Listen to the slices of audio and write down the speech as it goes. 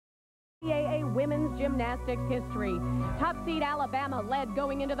NCAA women's gymnastics history. Top seed Alabama led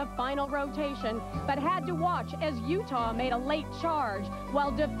going into the final rotation, but had to watch as Utah made a late charge,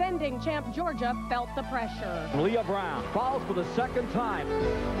 while defending champ Georgia felt the pressure. Leah Brown falls for the second time.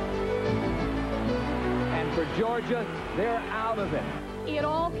 And for Georgia, they're out of it. It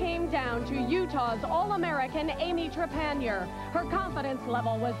all came down to Utah's All-American Amy Trepanier. Her confidence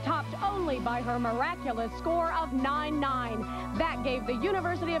level was topped only by her miraculous score of 9-9. That gave the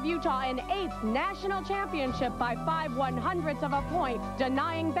University of Utah an 8th national championship by 5/100ths of a point,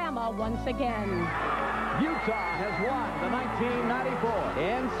 denying Bama once again. Utah has won the 1994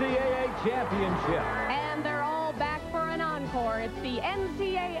 NCAA championship. And they're all back for an encore. It's the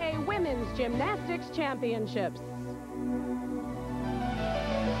NCAA Women's Gymnastics Championships.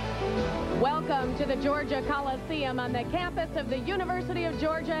 Welcome to the Georgia Coliseum on the campus of the University of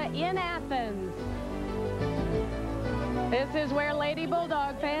Georgia in Athens. This is where Lady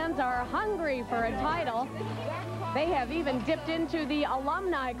Bulldog fans are hungry for a title. They have even dipped into the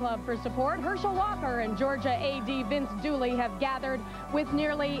Alumni Club for support. Herschel Walker and Georgia AD Vince Dooley have gathered with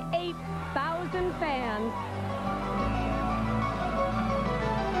nearly 8,000 fans.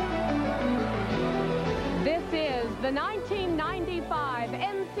 This is the 1995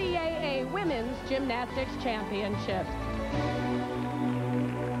 NCAA Women's Gymnastics Championships.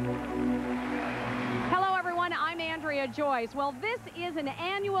 Hello, everyone. I'm Andrea Joyce. Well, this is an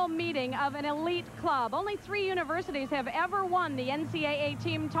annual meeting of an elite club. Only 3 universities have ever won the NCAA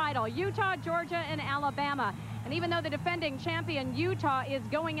team title: Utah, Georgia, and Alabama. And even though the defending champion Utah is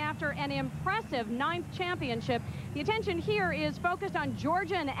going after an impressive 9th championship, the attention here is focused on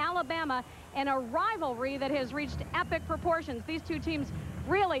Georgia and Alabama and a rivalry that has reached epic proportions. These two teams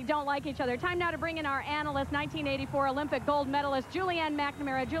really don't like each other. Time now to bring in our analyst, 1984 Olympic gold medalist Julianne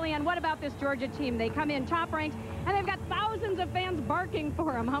McNamara. Julianne, what about this Georgia team? They come in top ranked, and they've got thousands of fans barking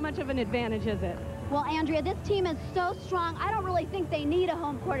for them. How much of an advantage is it? Well, Andrea, this team is so strong, I don't really think they need a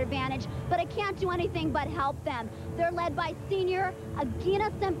home court advantage, but it can't do anything but help them. They're led by senior Agina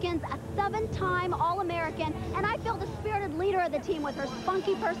Simpkins, a 7-time All-American, and I feel the spirited leader of the team with her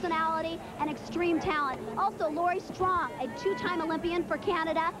spunky personality and extreme talent. Also, Lori Strong, a 2-time Olympian for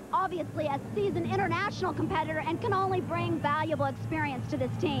Canada, obviously a seasoned international competitor, and can only bring valuable experience to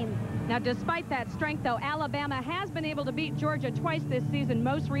this team. Now, despite that strength, though, Alabama has been able to beat Georgia twice this season,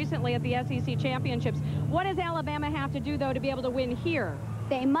 most recently at the SEC Championships. What does Alabama have to do, though, to be able to win here?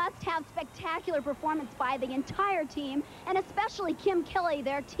 They must have spectacular performance by the entire team, and especially Kim Kelly,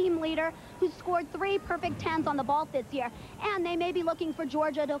 their team leader, who scored 3 perfect 10s on the vault this year. And they may be looking for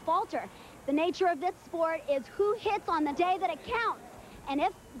Georgia to falter. The nature of this sport is who hits on the day that it counts. And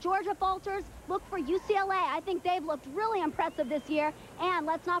if Georgia falters, look for UCLA. I think they've looked really impressive this year. And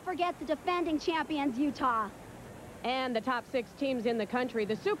let's not forget the defending champions, Utah. And the top 6 teams in the country,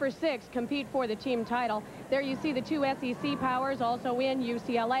 the Super 6, compete for the team title. There you see the 2 SEC powers also in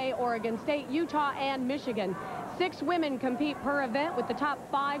UCLA, Oregon State, Utah, and Michigan. 6 women compete per event, with the top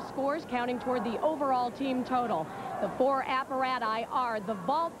 5 scores counting toward the overall team total. The 4 apparati are the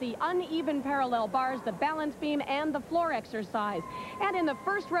vault, the uneven parallel bars, the balance beam, and the floor exercise. And in the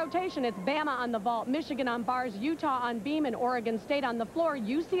first rotation, it's Bama on the vault, Michigan on bars, Utah on beam, and Oregon State on the floor.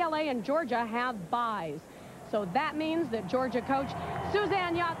 UCLA and Georgia have byes. So that means that Georgia coach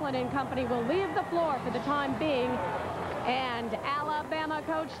Suzanne Yocklin and company will leave the floor for the time being. And Alabama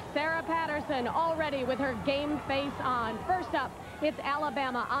coach Sarah Patterson already with her game face on. First up, it's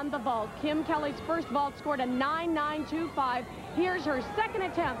Alabama on the vault. Kim Kelly's first vault scored a 9.925. Here's her second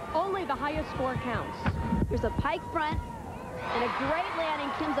attempt. Only the highest score counts. Here's a pike front and a great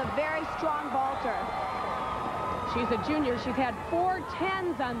landing. Kim's a very strong vaulter. She's a junior. She's had 4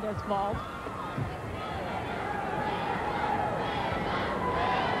 10s on this vault.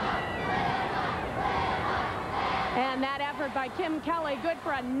 And that effort by Kim Kelly, good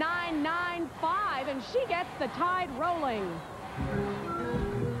for a 9.95, and she gets the tide rolling.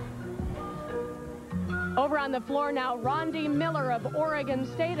 Over on the floor now, Rondi Miller of Oregon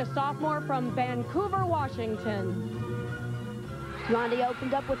State, a sophomore from Vancouver, Washington. Rondi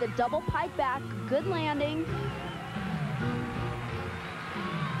opened up with a double pike back, good landing.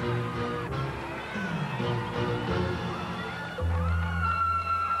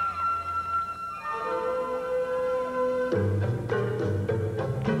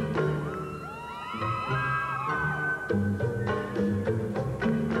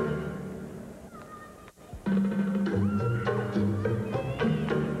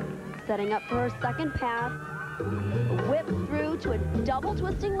 Setting up for her second pass. Whip through to a double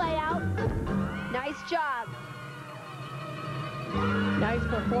twisting layout. Nice job. Nice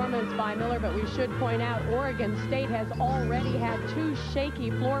performance by Miller, but we should point out Oregon State has already had 2 shaky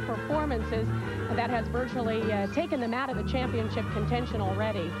floor performances. That has virtually taken them out of the championship contention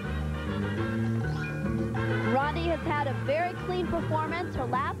already. Rondi has had a very clean performance. Her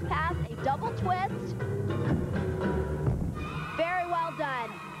last pass, a double twist. Very well done.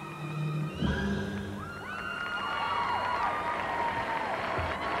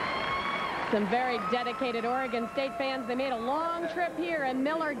 Some very dedicated Oregon State fans. They made a long trip here, and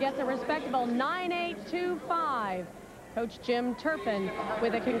Miller gets a respectable 9.825. Coach Jim Turpin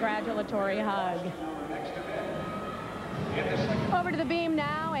with a congratulatory hug. Over to the beam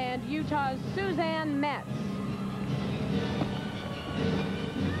now, and Utah's Suzanne Metz.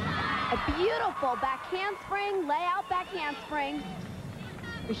 A beautiful back handspring, layout back handspring.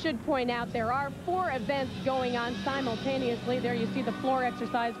 We should point out there are 4 events going on simultaneously. There you see the floor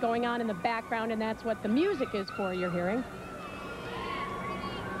exercise going on in the background, and that's what the music is for, you're hearing.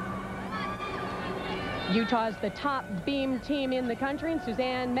 Utah's the top beam team in the country, and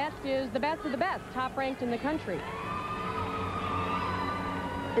Suzanne Metz is the best of the best, top ranked in the country.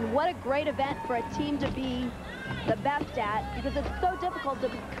 And what a great event for a team to be the best at, because it's so difficult to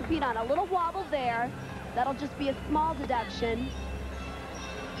compete on. A little wobble there, that'll just be a small deduction.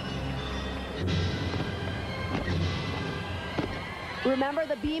 Remember,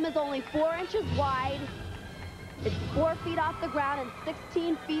 the beam is only 4 inches wide. It's 4 feet off the ground and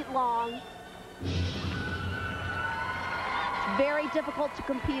 16 feet long. It's very difficult to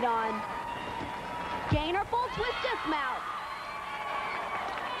compete on. Gainer full twist dismount.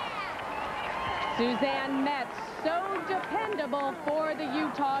 Suzanne Metz, so dependable for the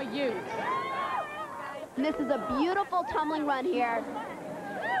Utah Utes. And this is a beautiful tumbling run here.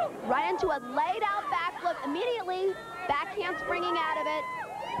 Right into a laid out backflip, immediately back handspringing out of it.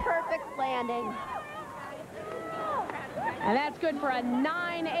 Perfect landing. And that's good for a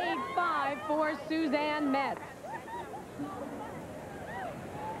 9.85 for Suzanne Metz.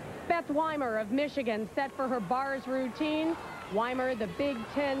 Beth Weimer of Michigan set for her bars routine. Weimer, the Big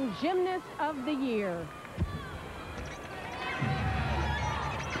Ten Gymnast of the Year.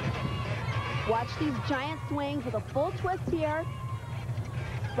 Watch these giant swings with a full twist here.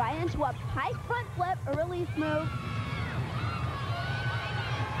 Right into a pike front flip, a release move.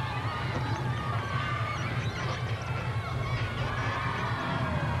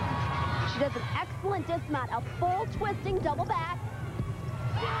 She does an excellent dismount, a full twisting double back,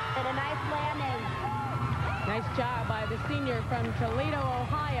 and a nice landing. Nice job by the senior from Toledo,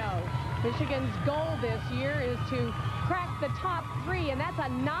 Ohio. Michigan's goal this year is to crack the top 3, and that's a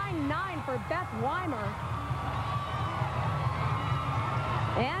 9.9 for Beth Weimer.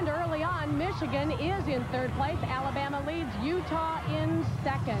 And early on, Michigan is in 3rd place. Alabama leads Utah in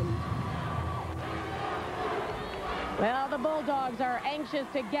 2nd. Well, the Bulldogs are anxious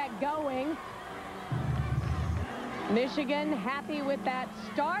to get going. Michigan happy with that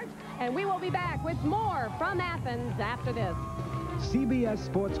start, and we will be back with more from Athens after this. CBS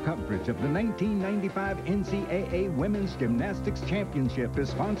Sports coverage of the 1995 NCAA Women's Gymnastics Championship is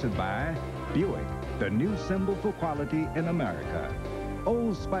sponsored by Buick, the new symbol for quality in America.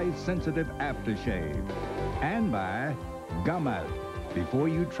 Old Spice Sensitive Aftershave. And by Gum Out. Before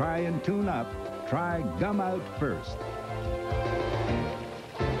you try and tune up, try Gum Out first.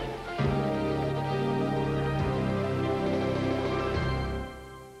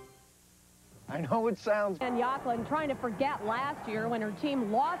 I know it sounds... And Yoklin trying to forget last year when her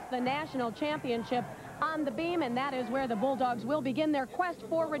team lost the national championship on the beam, and that is where the Bulldogs will begin their quest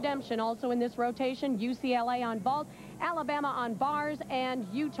for redemption. Also in this rotation, UCLA on vault, Alabama on bars, and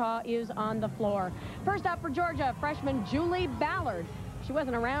Utah is on the floor. First up for Georgia, freshman Julie Ballard. She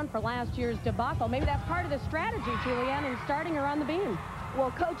wasn't around for last year's debacle. Maybe that's part of the strategy, Julianne, in starting her on the beam.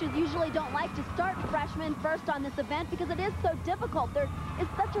 Well, coaches usually don't like to start freshmen first on this event because it is so difficult. There is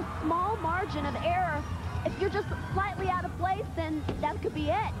such a small margin of error. If you're just slightly out of place, then that could be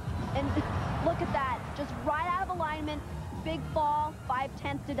it. And look at that, just right out of alignment, big fall,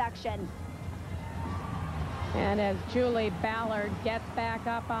 5/10 deduction. And as Julie Ballard gets back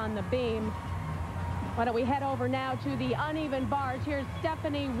up on the beam, why don't we head over now to the uneven bars. Here's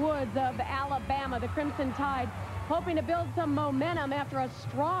Stephanie Woods of Alabama, the Crimson Tide, hoping to build some momentum after a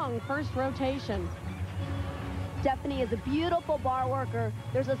strong first rotation. Stephanie is a beautiful bar worker.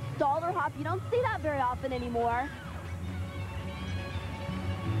 There's a stalder hop. You don't see that very often anymore.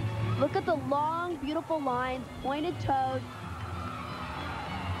 Look at the long, beautiful lines, pointed toes.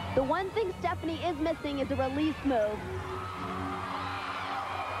 The one thing Stephanie is missing is a release move.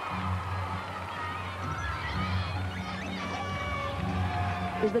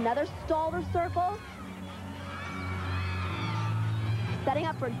 There's another stalder circle. Setting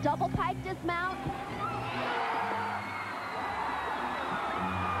up for double pike dismount.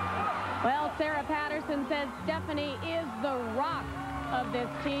 Well, Sarah Patterson says Stephanie is the rock of this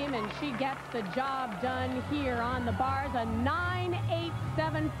team, and she gets the job done here on the bars. A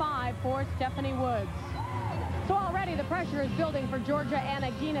 9.875 for Stephanie Woods. So already the pressure is building for Georgia and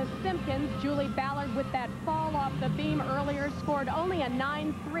Agina Simpkins. Julie Ballard with that fall off the beam earlier scored only a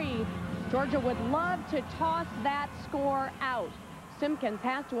 9.3. Georgia would love to toss that score out. Simpkins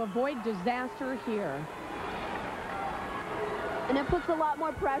has to avoid disaster here. And it puts a lot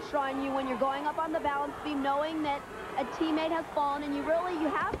more pressure on you when you're going up on the balance beam, knowing that a teammate has fallen and you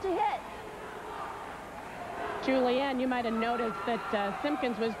have to hit. Julianne, you might have noticed that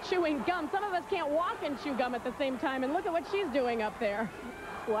Simpkins was chewing gum. Some of us can't walk and chew gum at the same time, and look at what she's doing up there.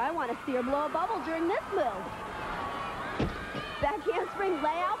 Well, I want to see her blow a bubble during this move. Back handspring,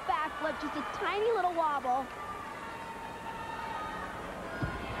 layout, backflip, just a tiny little wobble.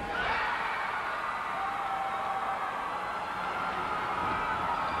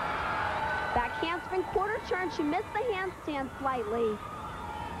 Back handspring, quarter turn. She missed the handstand slightly.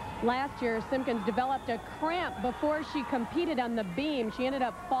 Last year, Simpkins developed a cramp before she competed on the beam. She ended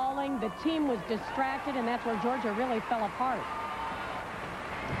up falling. The team was distracted, and that's where Georgia really fell apart.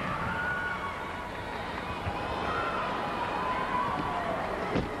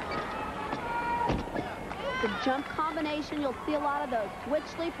 The jump combination, you'll see a lot of those.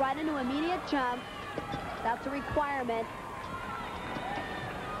 Switch leap right into immediate jump. That's a requirement.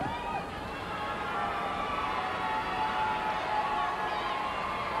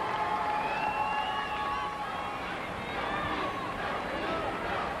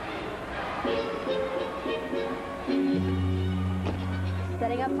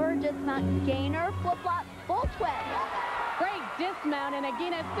 Setting up for a dismount, gainer, flip-flop, full twist. Great dismount, and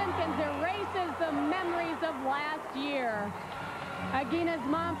Agina Simpkins erases the memories of last year. Agina's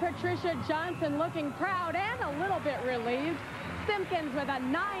mom, Patricia Johnson, looking proud and a little bit relieved. Simpkins with a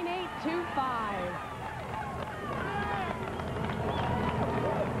 9.825.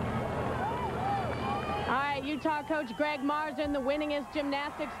 All right, Utah coach Greg Marsden, the winningest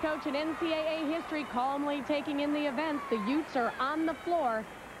gymnastics coach in NCAA history, calmly taking in the events. The Utes are on the floor.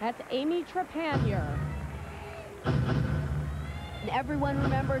 That's Amy Trepanier. And everyone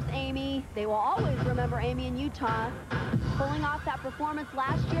remembers Amy. They will always remember Amy in Utah, pulling off that performance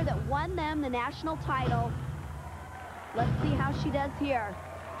last year that won them the national title. Let's see how she does here.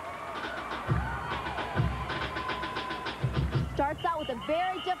 Starts out with a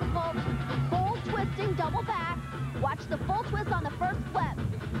very difficult full twisting double back. Watch the full twist on the first flip.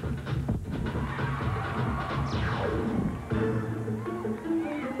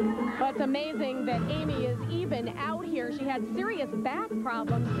 Well, it's amazing that Amy is even out here. She had serious back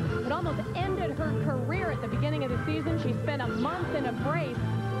problems. It almost ended her career at the beginning of the season. She spent a month in a brace.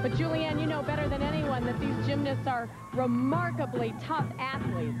 But Julianne, you know better than anyone that these gymnasts are remarkably tough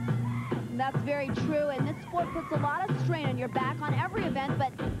athletes. That's very true, and this sport puts a lot of strain on your back on every event,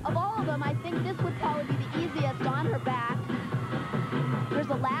 but of all of them, I think this would probably be the easiest on her back. There's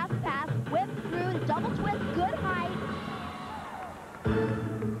a last pass, whip through, double twist, good height.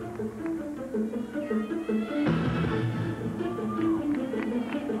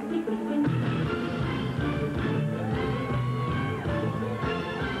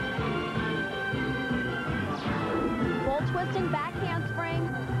 Full twisting back handspring.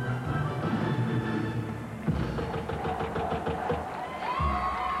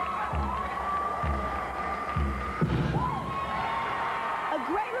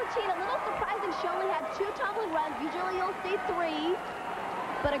 A little surprising, she only had 2 tumbling runs. Usually you'll see 3,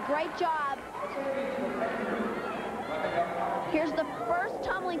 but a great job. Here's the first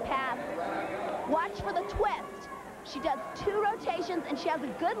tumbling pass. Watch for the twist. She does 2 rotations, and she has a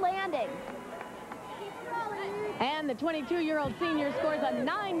good landing. And the 22-year-old senior scores a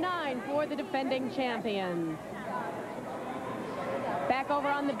 9.9 for the defending champions. Back over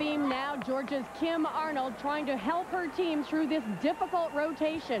on the beam now, Georgia's Kim Arnold trying to help her team through this difficult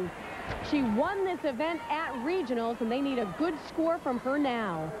rotation. She won this event at regionals, and they need a good score from her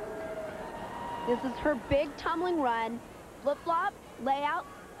now. This is her big tumbling run. Flip-flop, layout,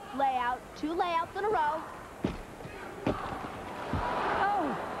 layout, 2 layouts in a row.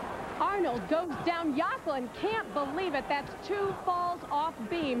 Oh, Arnold goes down. Jacqueline can't believe it. That's 2 falls off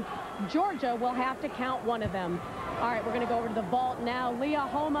beam. Georgia will have to count one of them. All right, we're going to go over to the vault now. Leah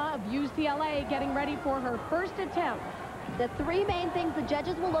Homa of UCLA getting ready for her first attempt. The 3 main things the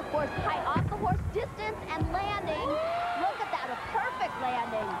judges will look for is height off the horse, distance, and landing. Look at that, a perfect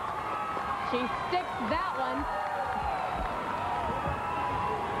landing. She sticks that one.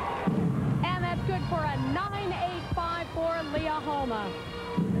 And that's good for a 9.85 for Leahoma.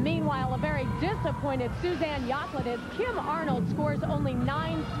 Meanwhile, a very disappointed Suzanne Yoklitz. Kim Arnold scores only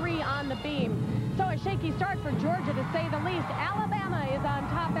 9-3 on the beam. So a shaky start for Georgia, to say the least. Alabama is on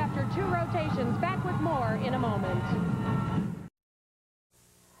top after 2 rotations. Back with more in a moment.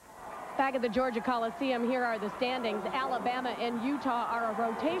 Back at the Georgia Coliseum, here are the standings. Alabama and Utah are a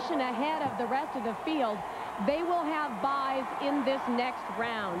rotation ahead of the rest of the field. They will have byes in this next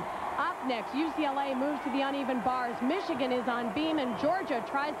round. Up next, UCLA moves to the uneven bars. Michigan is on beam, and Georgia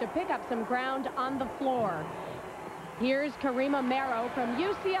tries to pick up some ground on the floor. Here's Karima Marrow from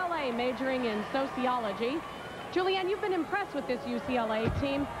UCLA, majoring in sociology. Julianne, you've been impressed with this UCLA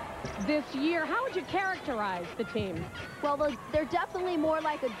team this year. How would you characterize the team? Well, they're definitely more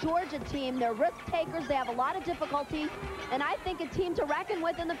like a Georgia team. They're risk takers. They have a lot of difficulty, and I think a team to reckon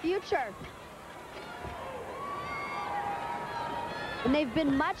with in the future. And they've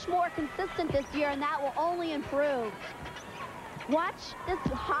been much more consistent this year, and that will only improve. Watch this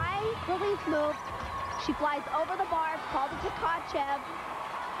high release move. She flies over the bars, called it to Tkachev.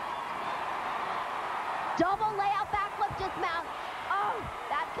 Double layout backflip dismount. Oh,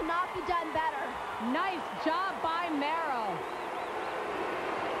 that cannot be done better. Nice job by Marrow.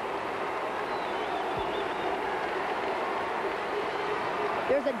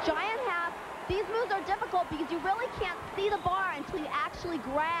 There's a giant half. These moves are difficult because you really can't see the bar until you actually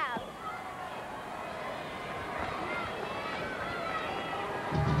grab.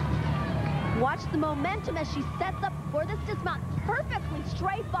 Watch the momentum as she sets up for this dismount. Perfectly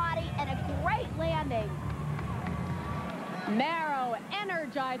straight body and a great landing. Marrow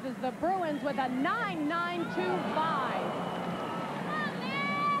energizes the Bruins with a 9.925.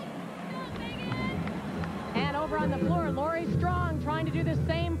 And over on the floor, Lori Strong trying to do the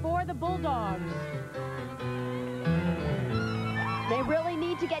same for the Bulldogs. They really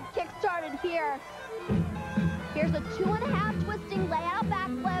need to get kick-started here. Here's a 2.5 twisting layout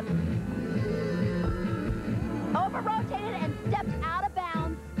backflip. Over-rotated and stepped out of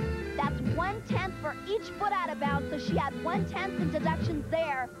bounds. That's 1/10 for each foot out of bounds, so she had 1/10 in deductions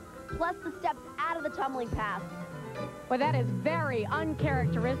there, plus the steps out of the tumbling pass. Well, that is very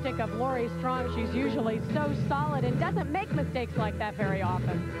uncharacteristic of Lori Strong. She's usually so solid and doesn't make mistakes like that very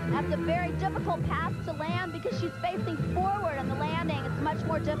often. That's a very difficult pass to land because she's facing forward on the landing. It's much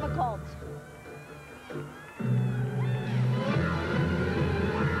more difficult.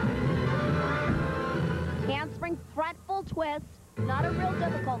 Handspring front full twist. Not a real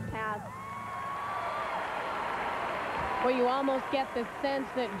difficult pass. Well, you almost get the sense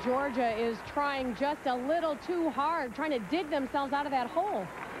that Georgia is trying just a little too hard, trying to dig themselves out of that hole.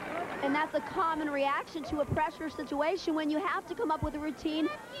 And that's a common reaction to a pressure situation. When you have to come up with a routine,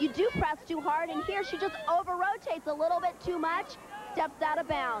 you do press too hard, and here she just over-rotates a little bit too much, steps out of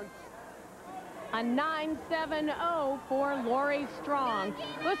bounds. A 9.70 for Lori Strong.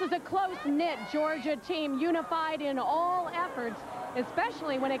 This is a close-knit Georgia team, unified in all efforts,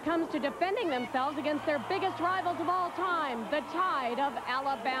 especially when it comes to defending themselves against their biggest rivals of all time, the Tide of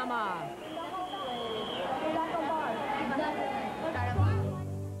Alabama.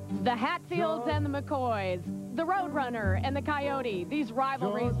 The Hatfields and the McCoys, the Roadrunner and the Coyote. These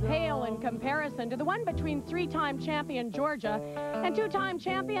rivalries pale in comparison to the one between 3-time champion Georgia and 2-time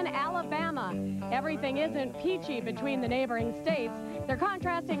champion Alabama. Everything isn't peachy between the neighboring states. Their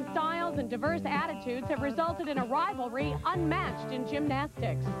contrasting styles and diverse attitudes have resulted in a rivalry unmatched in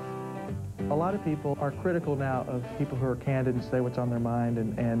gymnastics. A lot of people are critical now of people who are candid and say what's on their mind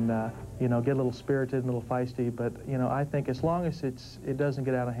and you know, get a little spirited and a little feisty. But, you know, I think as long as it doesn't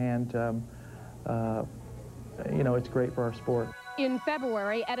get out of hand, you know, it's great for our sport. In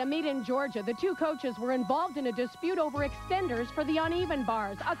February, at a meet in Georgia, the two coaches were involved in a dispute over extenders for the uneven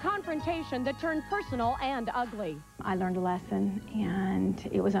bars, a confrontation that turned personal and ugly. I learned a lesson, and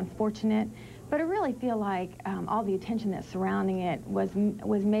it was unfortunate, but I really feel like all the attention that's surrounding it was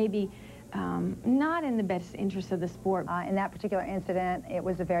maybe not in the best interest of the sport. In that particular incident, it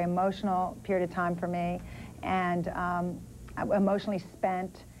was a very emotional period of time for me, and emotionally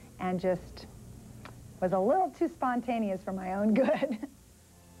spent, and just was a little too spontaneous for my own good.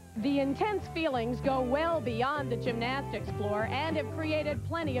 The intense feelings go well beyond the gymnastics floor and have created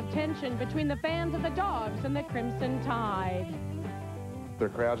plenty of tension between the fans of the Dogs and the Crimson Tide. Their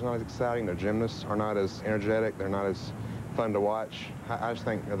crowd's not as exciting, their gymnasts are not as energetic, they're not as fun to watch. I just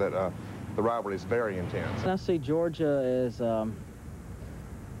think that the rivalry is very intense. I see Georgia as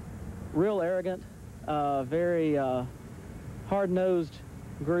real arrogant, very hard-nosed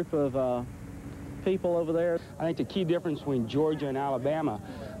group of people over there. I think the key difference between Georgia and Alabama,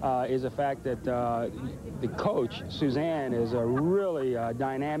 is the fact that the coach, Suzanne, is a really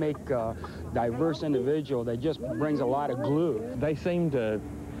dynamic, diverse individual that just brings a lot of glue. They seem to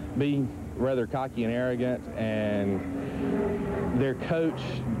be rather cocky and arrogant, and their coach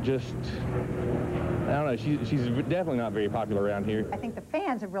just, I don't know, she's definitely not very popular around here. I think the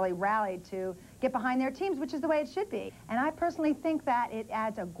fans have really rallied to get behind their teams, which is the way it should be. And I personally think that it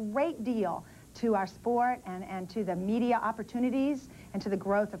adds a great deal to our sport and to the media opportunities and to the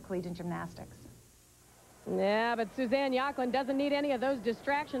growth of collegiate gymnastics. Yeah, but Suzanne Yocklin doesn't need any of those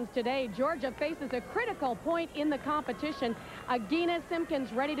distractions today. Georgia faces a critical point in the competition. Agina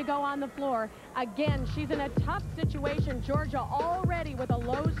Simpkins ready to go on the floor. Again, she's in a tough situation. Georgia already with a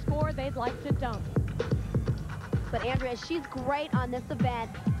low score they'd like to dump. But Andrea, she's great on this event.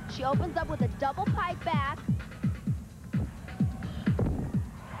 She opens up with a double pipe back.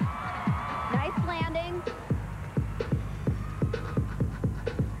 Nice landing.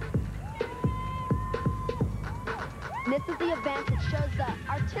 This is the event that shows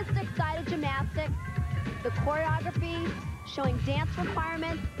the artistic side of gymnastics, the choreography, showing dance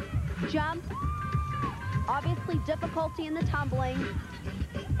requirements, jump, obviously difficulty in the tumbling.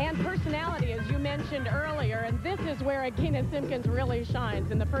 And personality, as you mentioned earlier, and this is where Agina Simpkins really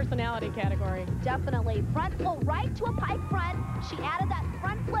shines in the personality category. Definitely. Front pull right to a pike front. She added that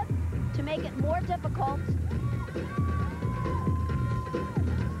front flip to make it more difficult.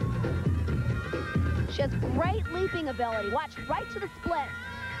 She has great leaping ability. Watch right to the split.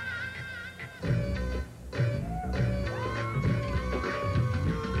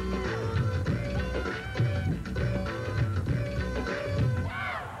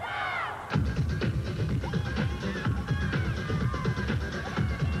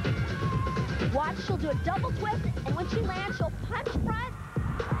 Watch, she'll do a double twist, and when she lands, she'll punch front.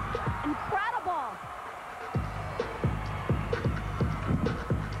 Incredible.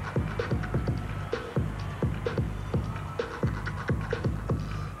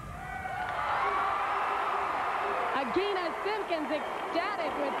 Agina Simpkins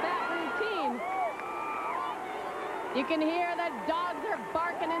ecstatic with that routine. You can hear the dogs are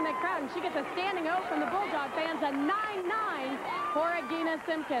barking in the crowd, and she gets a standing O from the Bulldog fans, a 9-9 for Agina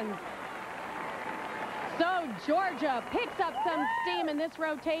Simpkins. So Georgia picks up some steam in this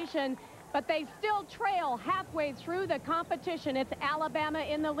rotation, but they still trail halfway through the competition. It's Alabama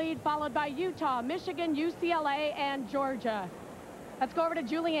in the lead, followed by Utah, Michigan, UCLA, and Georgia. Let's go over to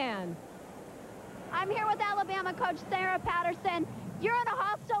Julianne. I'm here with Alabama coach Sarah Patterson. You're in a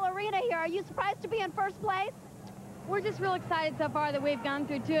hostile arena here. Are you surprised to be in first place? We're just real excited so far that we've gone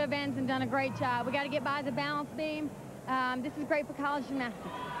through 2 events and done a great job. We got to get by the balance beam. This is great for college gymnastics.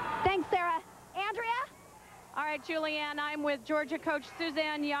 Thanks, Sarah. Andrea? All right, Julianne, I'm with Georgia coach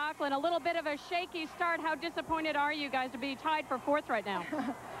Suzanne Yocklin. A little bit of a shaky start. How disappointed are you guys to be tied for 4th right now?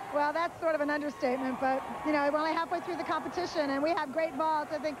 Well, that's sort of an understatement, but, you know, we're only halfway through the competition, and we have great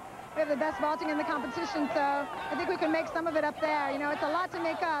vaults. I think we have the best vaulting in the competition, so I think we can make some of it up there. You know, it's a lot to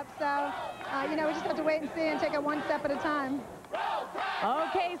make up, so, you know, we just have to wait and see and take it one step at a time.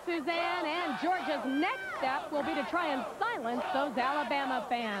 Okay, Suzanne, and Georgia's next step will be to try and silence those Alabama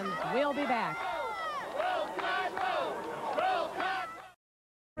fans. We'll be back.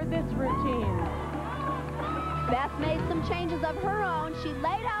 For this routine. Beth made some changes of her own. She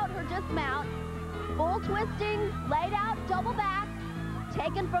laid out her dismount, full twisting, laid out double back,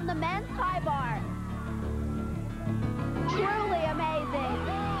 taken from the men's high bar. Truly amazing.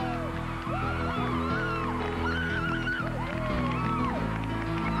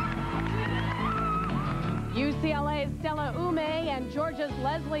 UCLA's Stella Ume and Georgia's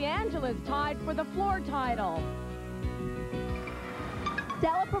Leslie Angeles tied for the floor title.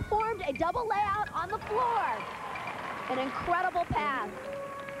 Stella performed a double layout on the floor. An incredible pass.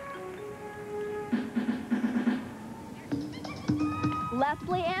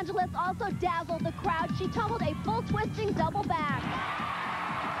 Leslie Angeles also dazzled the crowd. She tumbled a full twisting double back.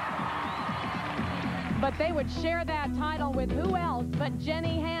 But they would share that title with who else but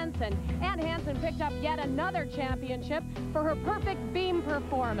Jenny Hansen. And Hansen picked up yet another championship for her perfect beam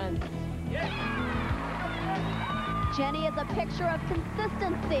performance. Jenny is a picture of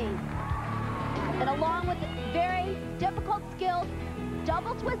consistency. And along with very difficult skills,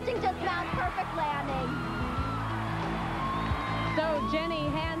 double twisting dismount, perfect landing. So Jenny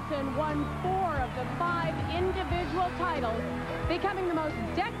Hansen won 4 of the 5 individual titles, becoming the most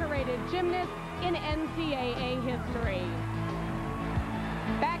decorated gymnast in NCAA history.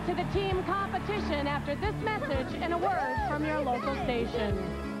 Back to the team competition after this message and a word from your local station.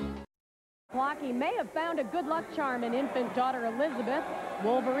 Milwaukee may have found a good luck charm in infant daughter Elizabeth.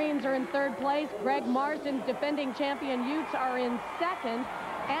 Wolverines are in 3rd place. Greg Marsden's defending champion Utes are in 2nd.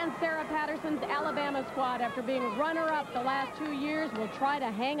 And Sarah Patterson's Alabama squad, after being runner-up the last 2 years, will try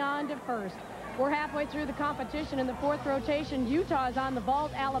to hang on to first. We're halfway through the competition in the fourth rotation. Utah is on the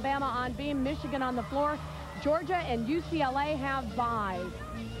vault, Alabama on beam, Michigan on the floor. Georgia and UCLA have byes.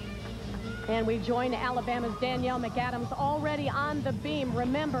 And we join Alabama's Danielle McAdams already on the beam.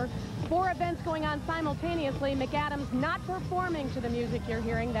 Remember, 4 events going on simultaneously. McAdams not performing to the music you're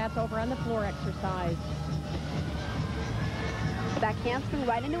hearing. That's over on the floor exercise. Back handspring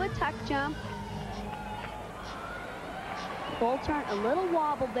right into a tuck jump. Full turn, a little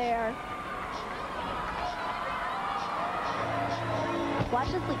wobble there.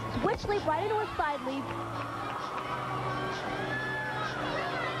 Watch this leap. Switch leap right into a side leap.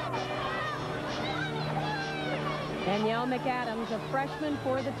 Danielle McAdams, a freshman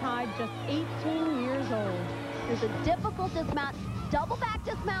for the Tide, just 18 years old. Here's a difficult dismount. Double back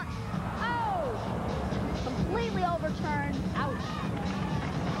dismount. Oh! Completely overturned. Ouch.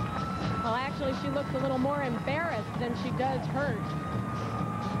 Well, actually, she looks a little more embarrassed than she does hurt.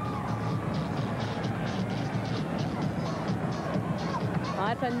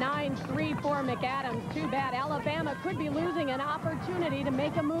 That's a 9-3 for McAdams. Too bad. Alabama could be losing an opportunity to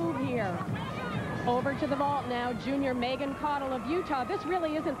make a move here. Over to the vault now, junior Megan Caudill of Utah. This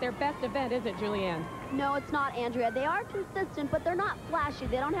really isn't their best event, is it, Julianne? No, it's not, Andrea. They are consistent, but they're not flashy.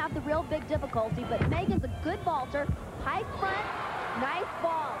 They don't have the real big difficulty, but Megan's a good vaulter. High front, nice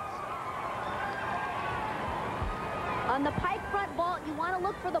vault. On the pike front vault, you want to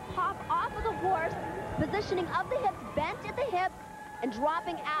look for the pop off of the horse, positioning of the hips, bent at the hips, and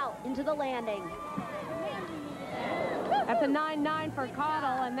dropping out into the landing. That's a 9-9 for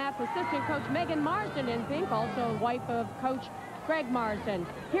Caudill, and that's assistant coach Megan Marsden in pink, also wife of coach Greg Marsden.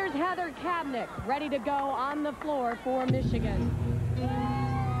 Here's Heather Kabnick, ready to go on the floor for Michigan.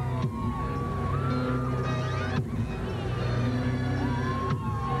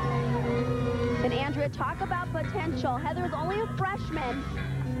 And Andrea, talk about potential. Heather is only a freshman,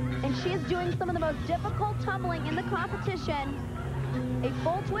 and she is doing some of the most difficult tumbling in the competition. A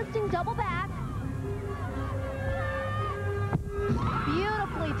full twisting double back.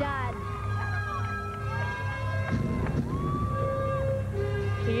 Beautifully done.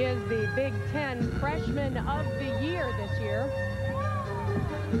 She is the Big Ten Freshman of the Year this year.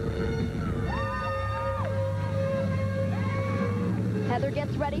 Heather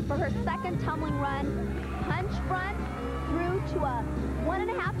gets ready for her second tumbling run. Punch front through to a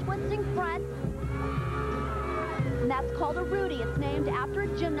 1.5 twisting front. And that's called a Rudy. It's named after a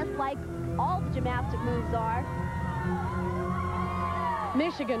gymnast, like all the gymnastic moves are.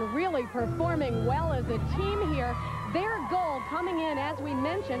 Michigan really performing well as a team here. Their goal coming in, as we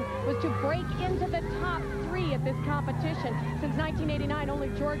mentioned, was to break into the top 3 at this competition. Since 1989, only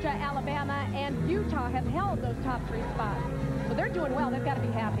Georgia, Alabama, and Utah have held those top 3 spots. So they're doing well. They've got to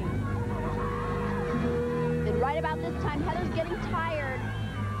be happy. And right about this time, Heather's getting tired.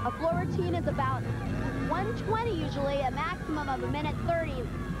 A floor routine is about 120 usually, a maximum of 1:30.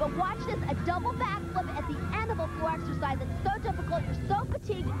 But watch this, a double backflip at the end of a floor exercise. It's so difficult, you're so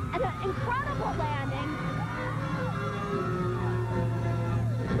fatigued, and an incredible landing.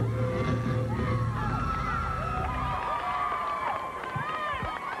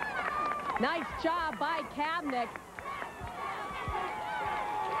 Nice job by Kabnick.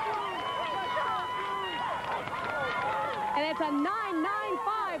 And it's a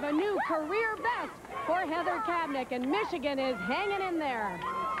 9.95, a new career best for Heather Kabnick, and Michigan is hanging in there.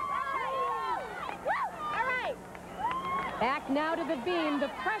 All right. Back now to the beam, the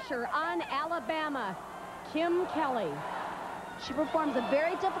pressure on Alabama. Kim Kelly. She performs a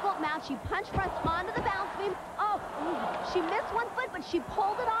very difficult mount. She punch fronts onto the bounce beam. Oh, she missed one foot, but she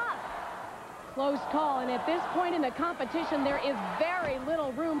pulled it off. Close call, and at this point in the competition, there is very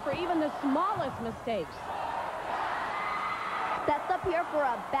little room for even the smallest mistakes. Sets up here for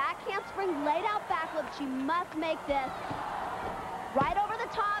a back handspring, laid out backflip. She must make this. Right over the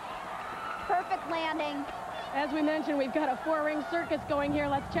top. Perfect landing. As we mentioned, we've got a 4-ring circus going here.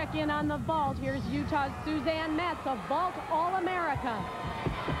 Let's check in on the vault. Here's Utah's Suzanne Metz, a vault All-America.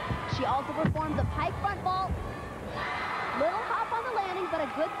 She also performed the pike front vault. Little hop on the landing, but a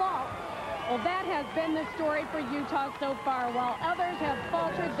good vault. Well, that has been the story for Utah so far. While others have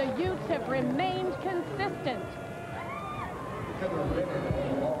faltered, the Utes have remained consistent.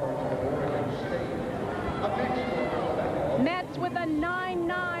 Metz with a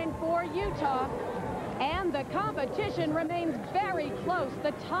 9.9 for Utah. And the competition remains very close.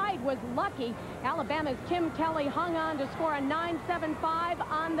 The Tide was lucky. Alabama's Kim Kelly hung on to score a 9.75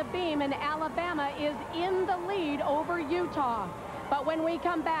 on the beam, and Alabama is in the lead over Utah. But when we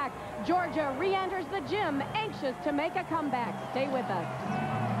come back, Georgia re-enters the gym, anxious to make a comeback. Stay with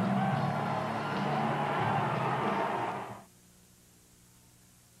us.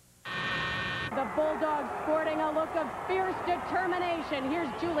 Bulldogs sporting a look of fierce determination. Here's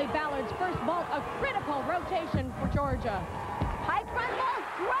Julie Ballard's first vault, a critical rotation for Georgia. High front vault,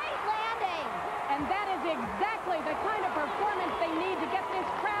 great landing. And that is exactly the kind of performance they need to get this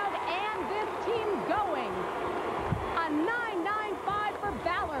crowd and this team going. A 9.95 for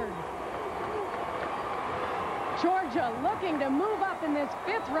Ballard. Georgia looking to move up in this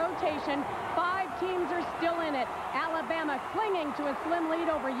fifth rotation. 5 teams are still in it. Alabama clinging to a slim lead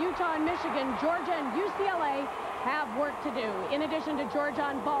over Utah and Michigan. Georgia and UCLA have work to do. In addition to Georgia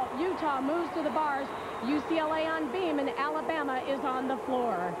on vault, Utah moves to the bars, UCLA on beam, and Alabama is on the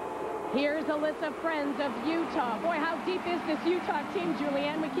floor. Here's Alyssa Friends of Utah. Boy, how deep is this Utah team,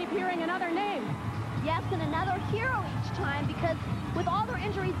 Julianne? We keep hearing another name. Yes, and another hero each time, because with all their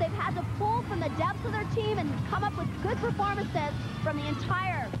injuries, they've had to pull from the depths of their team and come up with good performances from the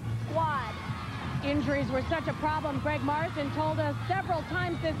entire squad. Injuries were such a problem. Greg Marsden told us several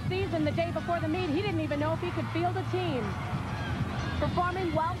times this season, the day before the meet, he didn't even know if he could field a team.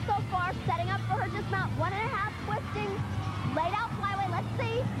 Performing well so far, setting up for her dismount. 1.5 twisting, laid out flyway. Let's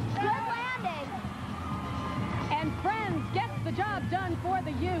see. Good landing. And Friends gets the job done for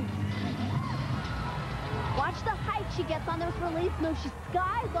the Utes. Watch the height she gets on those release moves. She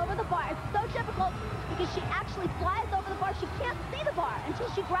skies over the bar. It's so difficult because she actually flies over the bar. She can't see the bar until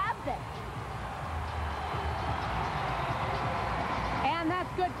she grabs it. And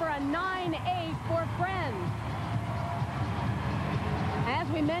that's good for a 9.8 for Friends. As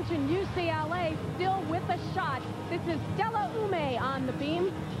we mentioned, UCLA still with a shot. This is Stella Ume on the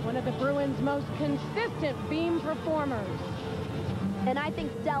beam, one of the Bruins' most consistent beam performers. And I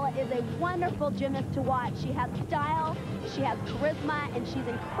think Stella is a wonderful gymnast to watch. She has style, she has charisma, and she's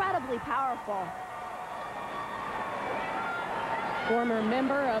incredibly powerful. Former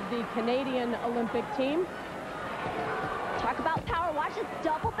member of the Canadian Olympic team. Talk about power. Watch this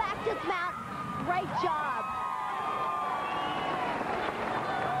double back dismount. Great job.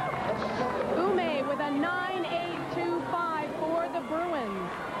 Ume with a 9.825 for the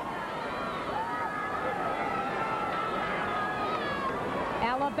Bruins.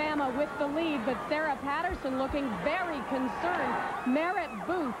 Alabama with the lead, but Sarah Patterson looking very concerned. Merritt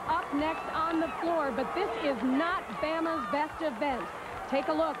Booth up next on the floor, but this is not Bama's best event. Take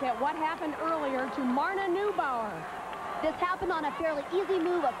a look at what happened earlier to Marna Neubauer. This happened on a fairly easy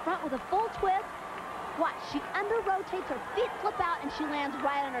move up front with a full twist. Watch, she under-rotates, her feet flip out, and she lands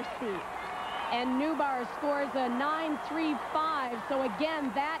right on her feet. And Neubauer scores a 9.35, so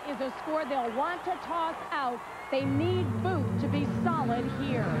again, that is a score they'll want to toss out. They need Booth to be solid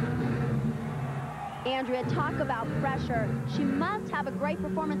here. Andrea, talk about pressure. She must have a great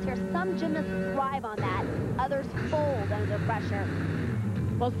performance here. Some gymnasts thrive on that. Others fold under pressure.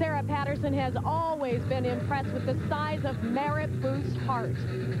 Well, Sarah Patterson has always been impressed with the size of Merritt Booth's heart.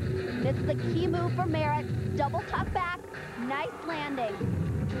 This is a key move for Merritt. Double tuck back. Nice landing.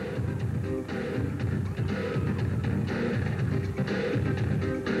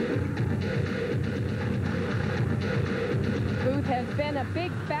 Booth has been a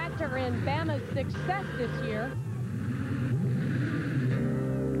big factor in Bama's success this year.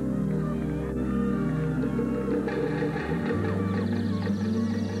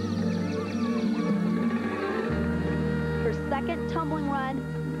 Her second tumbling run,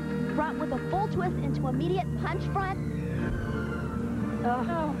 front with a full twist into immediate punch front.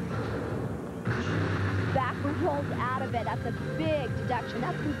 Oh. Backward rolls out of it. That's a big deduction.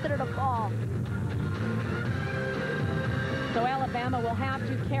 That's considered a fall. So Alabama will have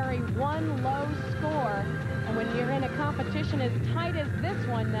to carry one low score. And when you're in a competition as tight as this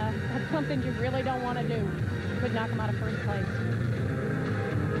one, that's something you really don't want to do. Could knock them out of first place.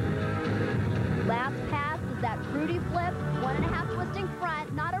 Last pass is that Trudy flip. 1.5 twisting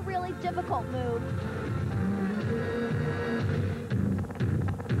front. Not a really difficult move.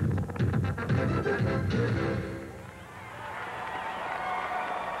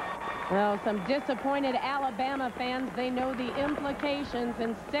 Well, some disappointed Alabama fans. They know the implications,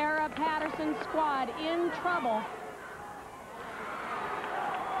 and Sarah Patterson's squad in trouble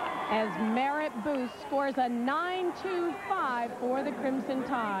as Merritt Booth scores a 9.25 for the Crimson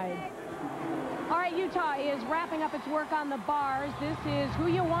Tide. All right, Utah is wrapping up its work on the bars. This is who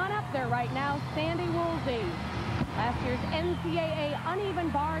you want up there right now, Sandy Woolsey, last year's NCAA uneven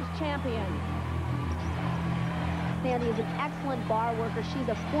bars champion. Sandy is an excellent bar worker. She's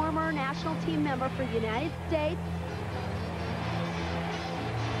a former national team member for the United States.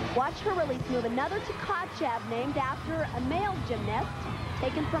 Watch her release move. Another Tkachev named after a male gymnast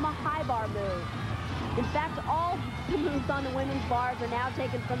taken from a high bar move. In fact, all the moves on the women's bars are now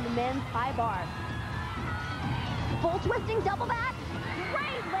taken from the men's high bar. Full twisting double back.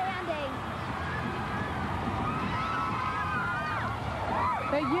 Great landing.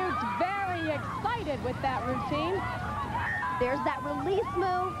 The Utes very excited with that routine. There's that release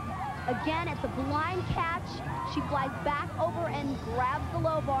move. Again, it's a blind catch. She flies back over and grabs the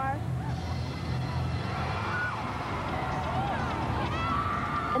low bar.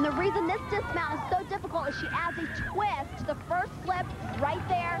 And the reason this dismount is so difficult is she adds a twist to the first flip right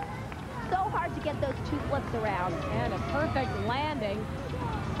there. So hard to get those two flips around. And a perfect landing.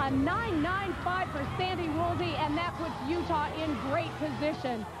 A 9.95 for Sandy Woolsey, and that puts Utah in great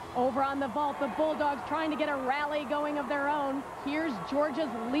position. Over on the vault, the Bulldogs trying to get a rally going of their own. Here's Georgia's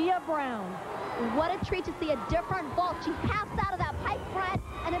Leah Brown. What a treat to see a different vault. She hops out of that pipe front.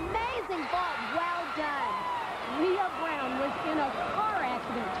 An amazing vault. Well done. Leah Brown was in a car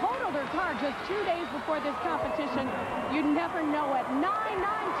accident, totaled her car just 2 days before this competition. You'd never know it.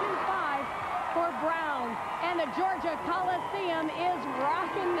 9.925 for Brown. And the Georgia Coliseum is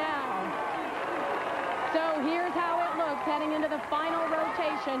rocking now. So here's how it looks heading into the final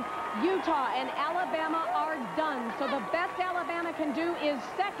rotation. Utah and Alabama are done. So the best Alabama can do is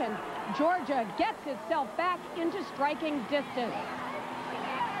second. Georgia gets itself back into striking distance.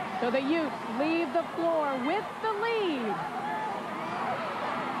 So the Utes leave the floor with the lead.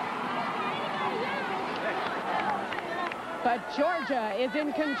 But Georgia is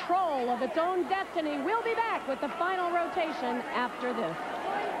in control of its own destiny. We'll be back with the final rotation after this.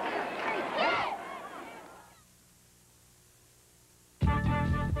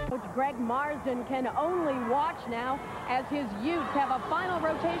 Coach Greg Marsden can only watch now as his Utes have a final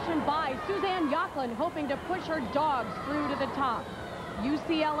rotation by Suzanne Yocklin, hoping to push her dogs through to the top.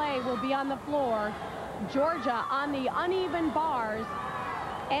 UCLA will be on the floor, Georgia on the uneven bars,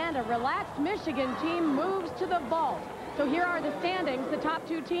 and a relaxed Michigan team moves to the vault. So here are the standings. The top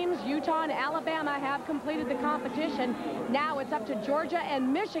two teams, Utah and Alabama, have completed the competition. Now it's up to Georgia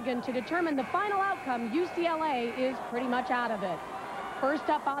and Michigan to determine the final outcome. UCLA is pretty much out of it. First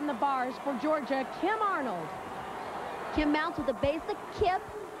up on the bars for Georgia, Kim Arnold. Kim mounts with a basic kip.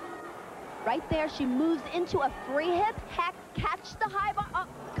 Right there, she moves into a free hip. Catch the high bar.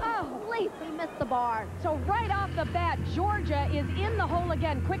 Oh, completely missed the bar. So right off the bat, Georgia is in the hole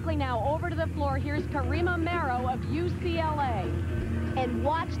again. Quickly now, over to the floor. Here's Karima Marrow of UCLA. And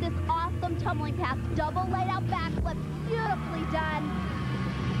watch this awesome tumbling pass. Double laid out backflip. Beautifully done.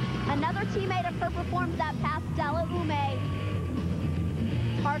 Another teammate of her performs that pass, Stella Ume.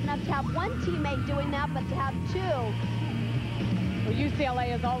 It's hard enough to have one teammate doing that, but to have two. Well,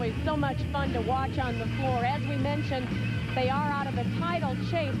 UCLA is always so much fun to watch on the floor. As we mentioned, they are out of the title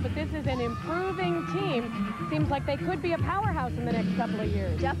chase, but this is an improving team. Seems like they could be a powerhouse in the next couple of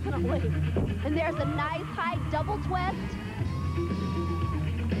years. Definitely. And there's a nice high double twist.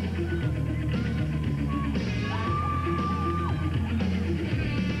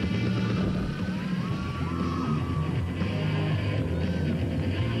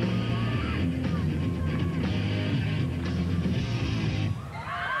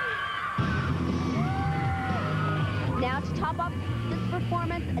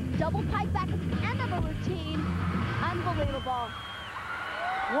 Performance, a double pipe back at the end of a routine. Unbelievable.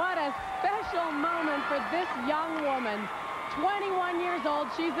 What a special moment for this young woman. 21 years old,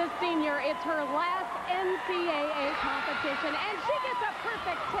 she's a senior. It's her last NCAA competition, and she gets a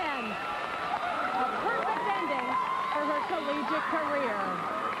perfect 10. A perfect ending for her collegiate career.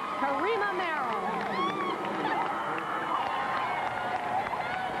 Karima Marrow.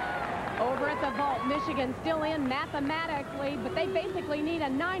 Over at the vault, Michigan still in mathematically, but they basically need a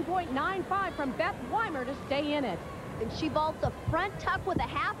 9.95 from Beth Weimer to stay in it. And she vaults a front tuck with a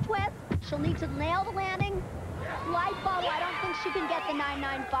half twist. She'll need to nail the landing. Slide follow. I don't think she can get the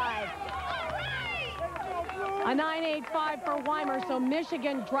 9.95. A 9.85 for Weimer, so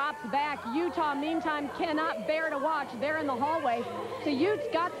Michigan drops back. Utah, meantime, cannot bear to watch. They're in the hallway. The Utes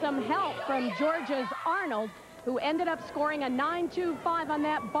got some help from Georgia's Arnold, who ended up scoring a 9.25 on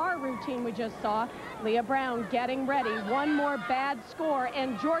that bar routine we just saw. Leah Brown getting ready. One more bad score,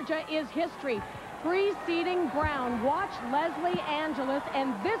 and Georgia is history. Preceding Brown, watch Leslie Angeles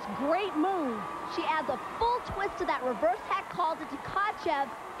and this great move. She adds a full twist to that reverse hack call to Tkachev,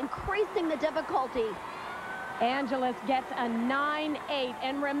 increasing the difficulty. Angeles gets a 9.8,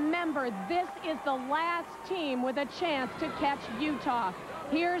 and remember, this is the last team with a chance to catch Utah.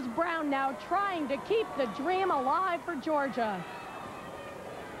 Here's Brown now trying to keep the dream alive for Georgia.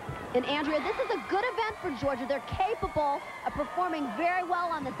 And Andrea, this is a good event for Georgia. They're capable of performing very well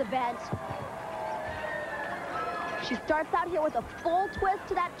on this event. She starts out here with a full twist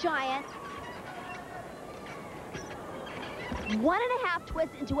to that giant. 1.5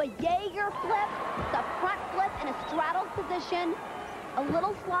 twists into a Jaeger flip. It's a front flip in a straddled position. A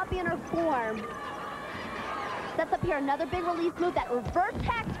little sloppy in her form. Sets up here another big release move, that reverse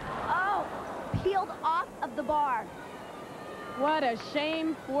hex. Oh, peeled off of the bar. What a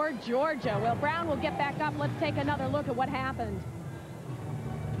shame for Georgia. Well, Brown will get back up. Let's take another look at what happened.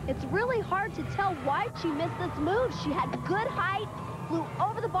 It's really hard to tell why she missed this move. She had good height, flew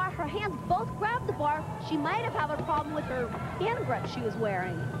over the bar. Her hands both grabbed the bar. She might have had a problem with her hand grip she was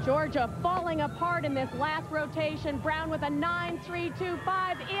wearing. Georgia falling apart in this last rotation. Brown with a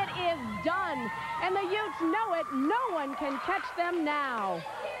 9.325. It is done. And the Utes know it. No one can catch them now.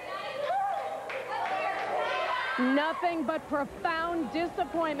 Nothing but profound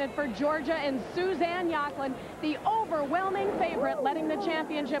disappointment for Georgia and Suzanne Yochlin, the overwhelming favorite, letting the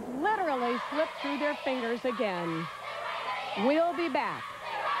championship literally slip through their fingers again. We'll be back.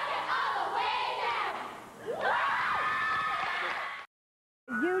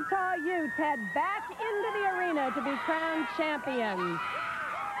 Utah Utes head back into the arena to be crowned champions.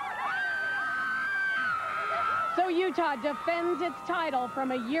 So Utah defends its title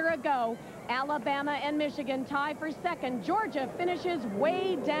from a year ago. Alabama and Michigan tie for second. Georgia finishes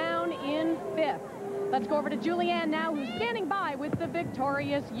way down in fifth. Let's go over to Julianne now, who's standing by with the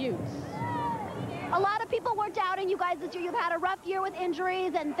victorious Utes. A lot of people were doubting you guys this year. You've had a rough year with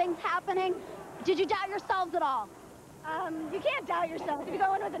injuries and things happening. Did you doubt yourselves at all? You can't doubt yourself. If you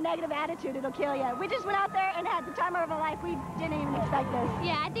go in with a negative attitude, it'll kill you. We just went out there and had the time of our life. We didn't even expect this.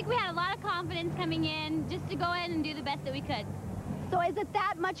 Yeah, I think we had a lot of confidence coming in just to go in and do the best that we could. So is it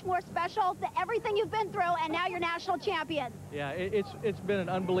that much more special, that everything you've been through, and now you're national champions? Yeah, it's been an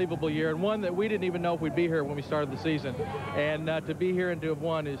unbelievable year, and one that we didn't even know if we'd be here when we started the season. And to be here and to have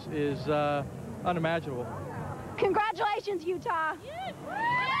won is unimaginable. Congratulations, Utah.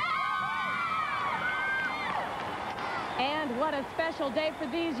 And what a special day for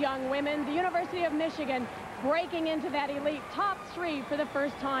these young women. The University of Michigan breaking into that elite top 3 for the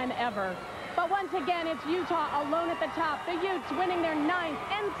first time ever. But once again, it's Utah alone at the top. The Utes winning their 9th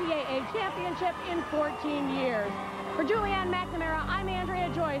NCAA championship in 14 years. For Julianne McNamara, I'm Andrea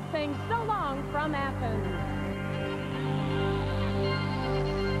Joyce saying so long from Athens.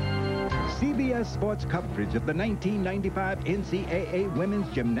 CBS Sports coverage of the 1995 NCAA Women's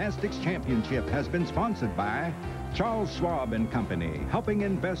Gymnastics Championship has been sponsored by Charles Schwab and Company, helping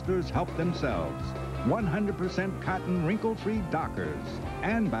investors help themselves. 100% cotton wrinkle-free Dockers.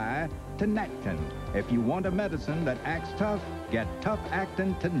 And by Tenactin. If you want a medicine that acts tough, get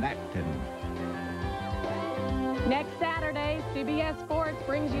tough-actin Tenactin. Next Saturday, CBS Sports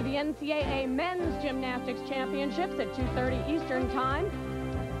brings you the NCAA Men's Gymnastics Championships at 2:30 Eastern Time.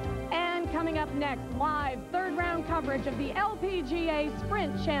 And coming up next, live third-round coverage of the LPGA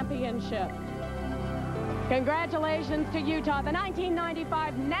Sprint Championship. Congratulations to Utah, the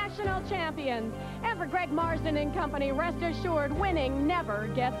 1995 national champions. And for Greg Marsden and company, rest assured, winning never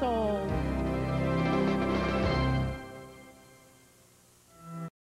gets old.